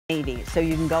navy. So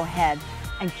you can go ahead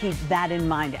and keep that in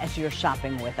mind as you're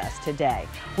shopping with us today.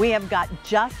 We have got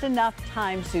just enough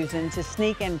time, Susan, to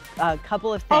sneak in a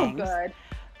couple of things. Oh, good.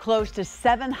 Close to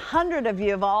 700 of you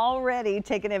have already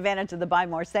taken advantage of the Buy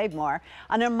More, Save More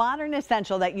on a modern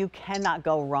essential that you cannot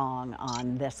go wrong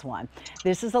on this one.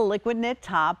 This is a liquid knit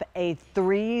top, a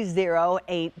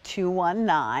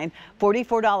 308219,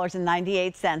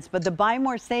 $44.98. But the Buy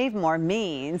More, Save More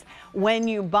means when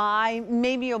you buy,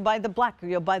 maybe you'll buy the black or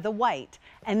you'll buy the white,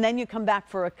 and then you come back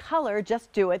for a color,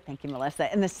 just do it, thank you,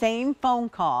 Melissa, in the same phone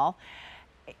call.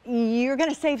 You're going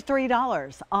to save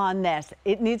 $3 on this.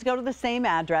 It needs to go to the same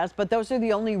address, but those are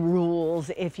the only rules,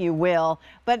 if you will.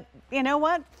 But you know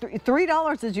what?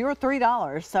 $3 is your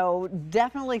 $3, so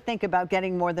definitely think about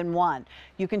getting more than one.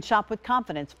 You can shop with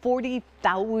confidence.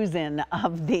 40,000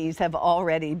 of these have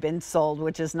already been sold,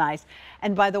 which is nice.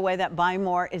 And by the way, that Buy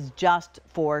More is just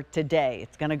for today.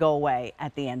 It's going to go away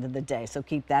at the end of the day, so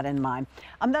keep that in mind.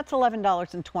 That's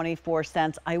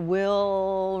 $11.24. I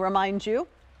will remind you,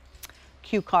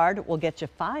 Q card will get you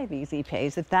 5 easy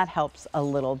pays if that helps a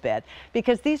little bit,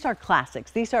 because these are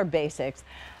classics, these are basics.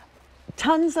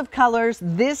 Tons of colors.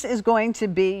 This is going to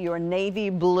be your navy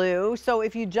blue. So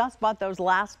if you just bought those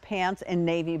last pants in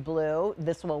navy blue,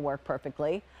 this will work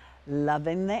perfectly.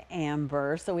 Loving the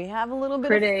amber. So we have a little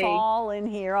bit of fall in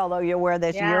here, although you wear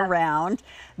this year round.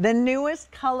 The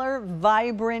newest color,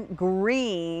 vibrant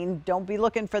green. Don't be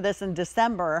looking for this in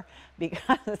December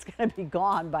because it's going to be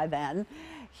gone by then.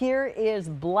 Here is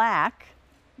black.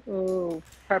 Ooh,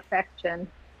 perfection.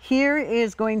 Here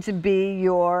is going to be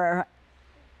your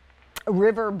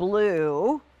river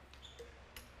blue.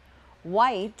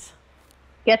 White.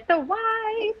 Get the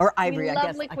white. Or ivory, I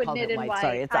guess. Liquid I called knit it white. white.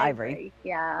 Sorry, it's ivory.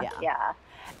 Yeah.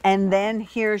 And then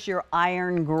here's your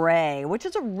iron gray, which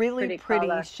is a really pretty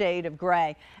color. shade of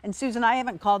gray. And Susan, I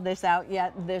haven't called this out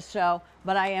yet this show,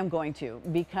 but I am going to,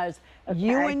 because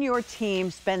you and your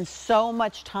team spend so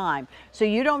much time. So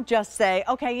you don't just say,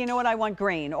 okay, you know what, I want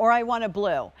green or I want a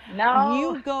blue. No.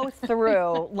 You go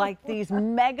through like these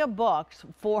mega books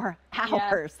for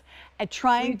hours at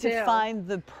trying to find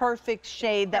the perfect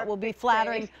shade that will be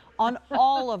flattering on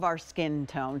all of our skin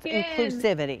tones.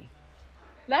 Inclusivity.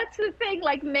 That's the thing,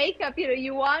 like makeup,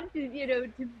 you want to,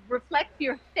 to reflect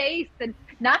your face and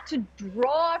not to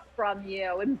draw from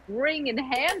you and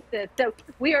enhance it. So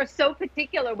we are so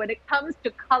particular when it comes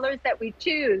to colors that we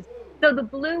choose. So the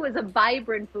blue is a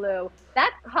vibrant blue.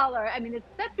 That color, I mean, it's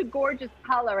such a gorgeous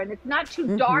color, and it's not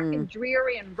too dark and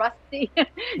dreary and rusty.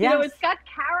 It's got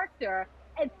character.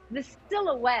 The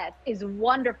silhouette is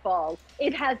wonderful.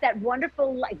 It has that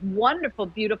wonderful,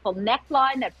 beautiful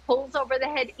neckline that pulls over the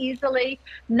head easily.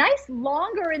 Nice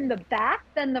longer in the back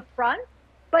than the front.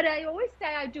 But I always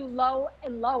say I do low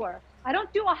and lower. I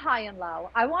don't do a high and low.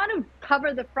 I want to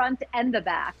cover the front and the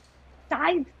back.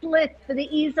 Side slits for the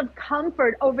ease of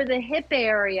comfort over the hip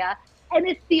area. And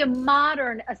it's the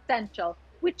modern essential,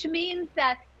 which means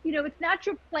that, it's not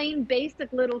your plain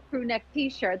basic little crew neck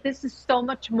t-shirt. This is so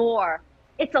much more.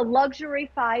 It's a luxury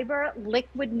fiber,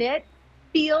 liquid knit,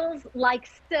 feels like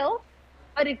silk,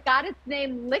 but it got its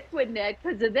name liquid knit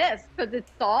because of this, because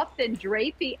it's soft and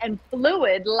drapey and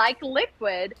fluid like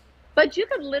liquid, but you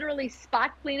could literally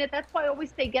spot clean it. That's why I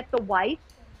always say get the white,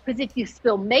 because if you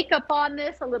spill makeup on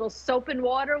this, a little soap and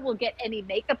water will get any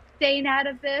makeup stain out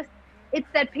of this. It's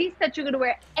that piece that you're going to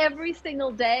wear every single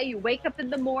day. You wake up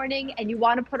in the morning and you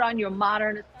want to put on your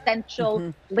modern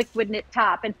essential liquid knit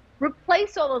top. And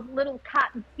replace all those little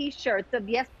cotton t-shirts of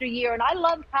yesteryear. And I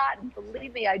love cotton,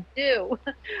 believe me, I do.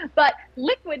 But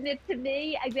liquid knit to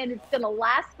me, again, it's going to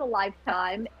last a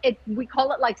lifetime. We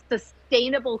call it like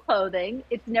sustainable clothing.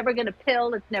 It's never going to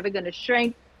pill. It's never going to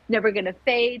shrink, never going to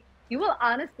fade. You will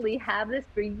honestly have this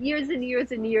for years and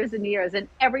years and years and years. And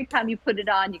every time you put it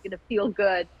on, you're going to feel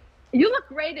good. You look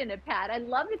great in it, Pat. I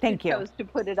love that you chose to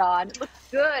put it on. It looks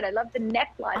good. I love the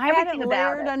neckline. I had it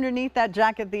layered underneath that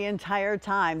jacket the entire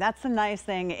time. That's the nice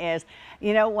thing is,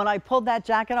 when I pulled that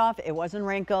jacket off, it wasn't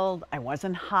wrinkled. I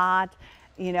wasn't hot.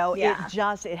 It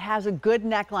has a good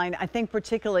neckline. I think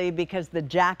particularly because the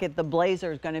jacket, the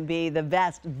blazer is going to be the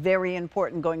vest, very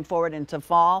important going forward into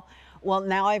fall. Well,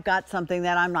 now I've got something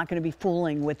that I'm not going to be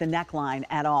fooling with the neckline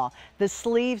at all. The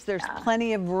sleeves, there's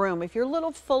plenty of room. If you're a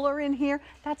little fuller in here,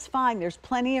 that's fine. There's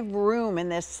plenty of room in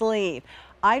this sleeve.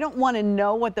 I don't want to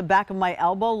know what the back of my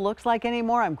elbow looks like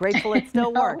anymore. I'm grateful it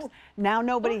still works. Now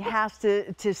nobody has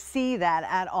to see that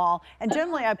at all. And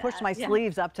generally I push my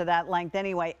sleeves up to that length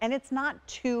anyway, and it's not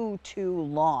too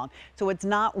long. So it's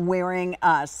not wearing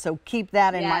us. So keep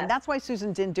that in mind. That's why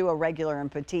Susan didn't do a regular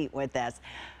and petite with this.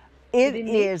 It didn't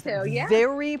need is to, yeah.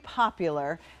 very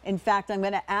popular. In fact, I'm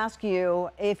going to ask you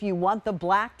if you want the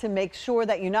black to make sure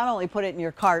that you not only put it in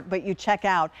your cart, but you check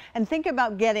out and think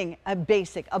about getting a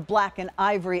basic, a black, an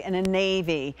ivory, and a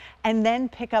navy, and then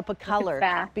pick up a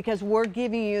color because we're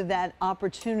giving you that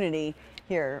opportunity.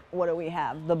 Here, what do we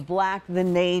have? The black, the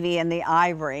navy, and the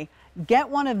ivory. Get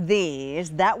one of these.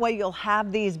 That way you'll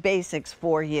have these basics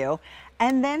for you,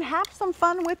 and then have some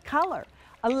fun with color.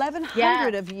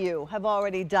 1,100 of you have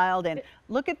already dialed in.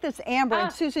 Look at this amber.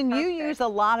 And Susan, you use a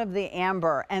lot of the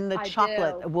amber, and the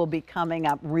chocolate will be coming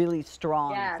up really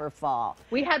strong for fall.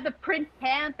 We had the print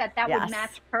pant that would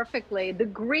match perfectly. The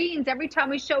greens, every time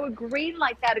we show a green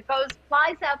like that, it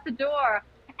flies out the door.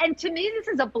 And to me, this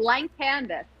is a blank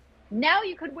canvas. Now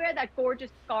you could wear that gorgeous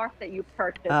scarf that you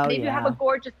purchased. Maybe you have a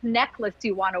gorgeous necklace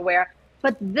you want to wear.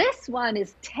 But this one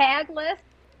is tagless.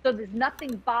 So there's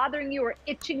nothing bothering you or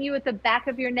itching you at the back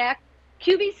of your neck.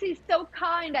 QVC is so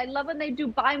kind. I love when they do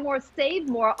buy more, save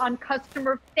more on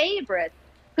customer favorites.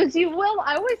 Because you will,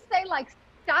 I always say, like,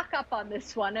 stock up on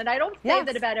this one. And I don't say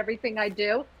that about everything I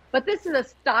do. But this is a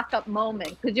stock up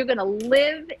moment because you're going to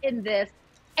live in this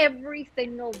every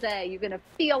single day. You're going to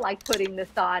feel like putting this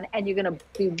on and you're going to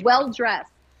be well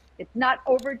dressed. It's not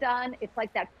overdone. It's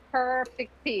like that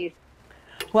perfect piece.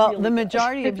 Well, really the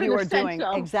majority of you are doing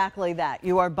exactly that.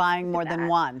 You are buying more than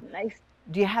one. Nice.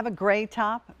 Do you have a gray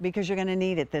top? Because you're going to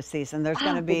need it this season. There's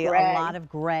going to be a lot of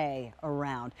gray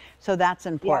around. So that's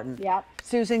important. Yep.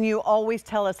 Susan, you always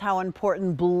tell us how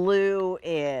important blue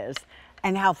is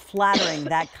and how flattering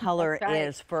that color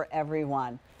is for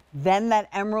everyone. Then that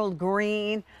emerald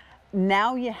green.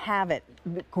 Now you have it.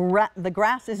 The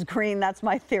grass is green. That's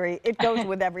my theory. It goes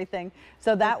with everything.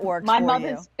 So that works for you. My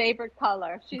mother's favorite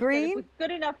color. She green? Said it was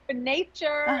good enough for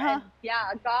nature. And,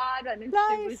 God. And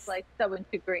she was like so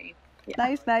into green. Yeah.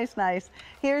 Nice, nice, nice.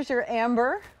 Here's your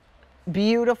amber.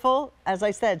 Beautiful. As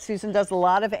I said, Susan does a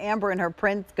lot of amber in her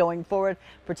prints going forward,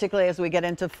 particularly as we get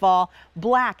into fall.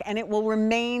 Black, and it will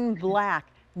remain black.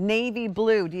 Navy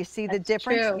blue. Do you see the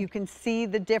difference? True. You can see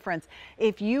the difference.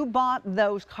 If you bought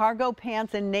those cargo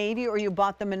pants in navy or you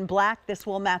bought them in black, this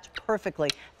will match perfectly.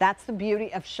 That's the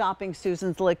beauty of shopping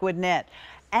Susan's Liquid Knit.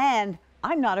 And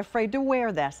I'm not afraid to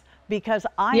wear this because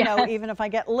I know even if I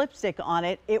get lipstick on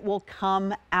it, it will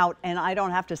come out and I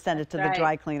don't have to send it to the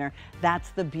dry cleaner. That's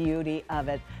the beauty of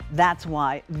it. That's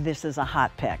why this is a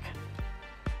hot pick.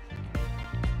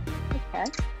 Okay.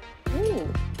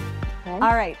 Ooh. Okay.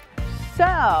 All right.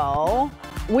 So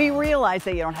we realize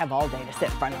that you don't have all day to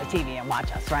sit in front of the TV and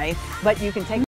watch us, right? But you can take